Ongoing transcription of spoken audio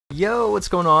Yo, what's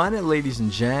going on, ladies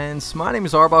and gents? My name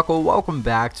is Arbuckle. Welcome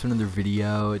back to another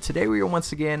video. Today we are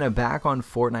once again back on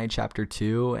Fortnite Chapter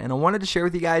 2, and I wanted to share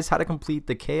with you guys how to complete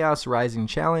the Chaos Rising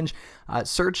Challenge,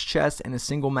 search chests in a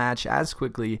single match as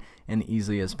quickly and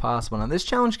easily as possible. Now this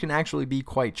challenge can actually be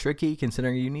quite tricky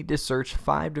considering you need to search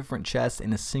 5 different chests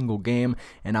in a single game,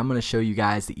 and I'm going to show you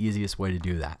guys the easiest way to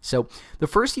do that. So the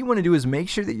first thing you want to do is make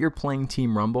sure that you're playing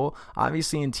Team Rumble.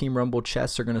 Obviously in Team Rumble,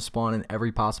 chests are going to spawn in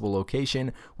every possible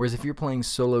location, whereas if you're playing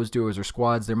solos, duos, or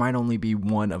squads, there might only be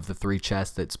one of the 3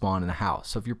 chests that spawn in a house.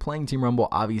 So if you're playing Team Rumble,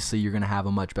 obviously you're going to have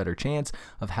a much better chance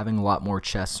of having a lot more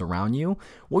chests around you.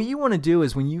 What you want to do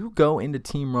is when you go into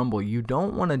Team Rumble, you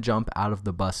don't want to jump out of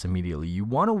the bus immediately. You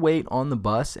want to wait on the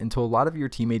bus until a lot of your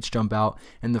teammates jump out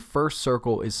and the first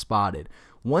circle is spotted.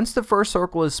 Once the first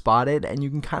circle is spotted and you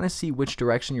can kind of see which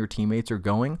direction your teammates are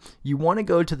going, you want to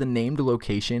go to the named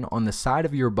location on the side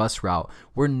of your bus route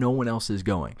where no one else is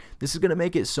going. This is going to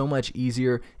make it so much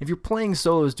easier. If you're playing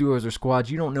solos, duos, or squads,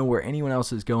 you don't know where anyone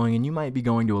else is going and you might be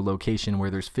going to a location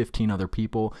where there's 15 other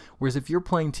people, whereas if you're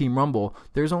playing Team Rumble,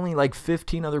 there's only like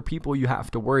 15 other people you have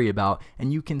to worry about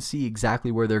and you can see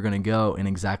exactly where they're going to go and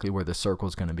exactly where the circle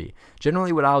is going to be.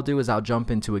 Generally what I'll do is I'll jump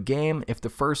into a game. If the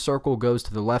first circle goes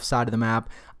to the left side of the map,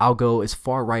 I'll go as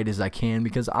far right as I can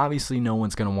because obviously no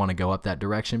one's going to want to go up that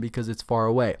direction because it's far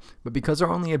away. But because our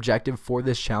only objective for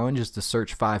this challenge is to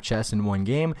search 5 chests in one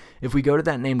game, if we go to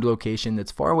that named location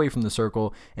that's far away from the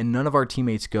circle and none of our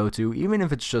teammates go to, even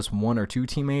if it's just 1 or 2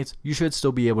 teammates, you should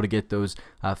still be able to get those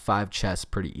 5 chests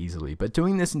pretty easily. But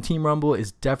doing this in Team Rumble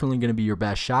is definitely going to be your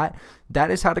best shot.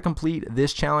 That is how to complete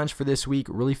this challenge for this week,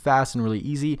 really fast and really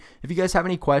easy. If you guys have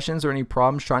any questions or any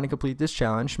problems trying to complete this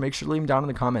challenge, make sure to leave them down in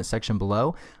the comment section below.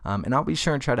 And I'll be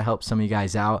sure and try to help some of you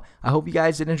guys out. I hope you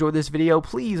guys did enjoy this video.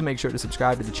 Please make sure to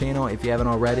subscribe to the channel if you haven't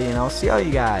already, and I'll see all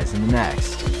you guys in the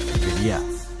next video.